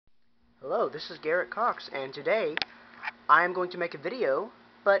Hello, this is Garrett Cox, and today I am going to make a video,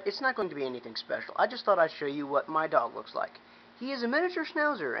 but it's not going to be anything special. I just thought I'd show you what my dog looks like. He is a miniature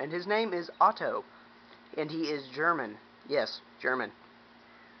Schnauzer, and his name is Otto, and he is German. Yes, German.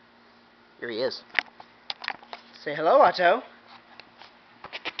 Here he is. Say hello, Otto.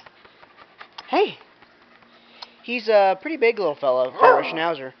 Hey! He's a pretty big little fellow for a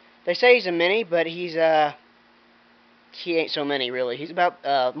Schnauzer. They say he's a mini, but he ain't so many, really. He's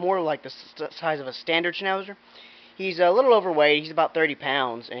about more like the size of a standard Schnauzer. He's a little overweight. He's about 30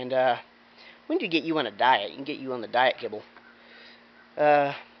 pounds, and we need to get you on a diet. You can get you on the diet kibble.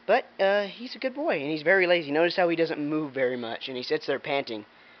 But he's a good boy, and he's very lazy. Notice how he doesn't move very much, and he sits there panting.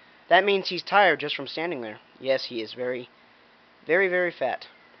 That means he's tired just from standing there. Yes, he is very, very, very fat.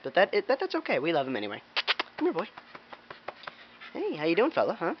 But that's okay. We love him anyway. Come here, boy. Hey, how you doing,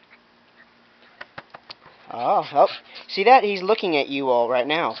 fella, huh? Oh, see that? He's looking at you all right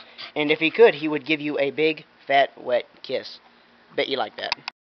now. And if he could, he would give you a big, fat, wet kiss. Bet you like that.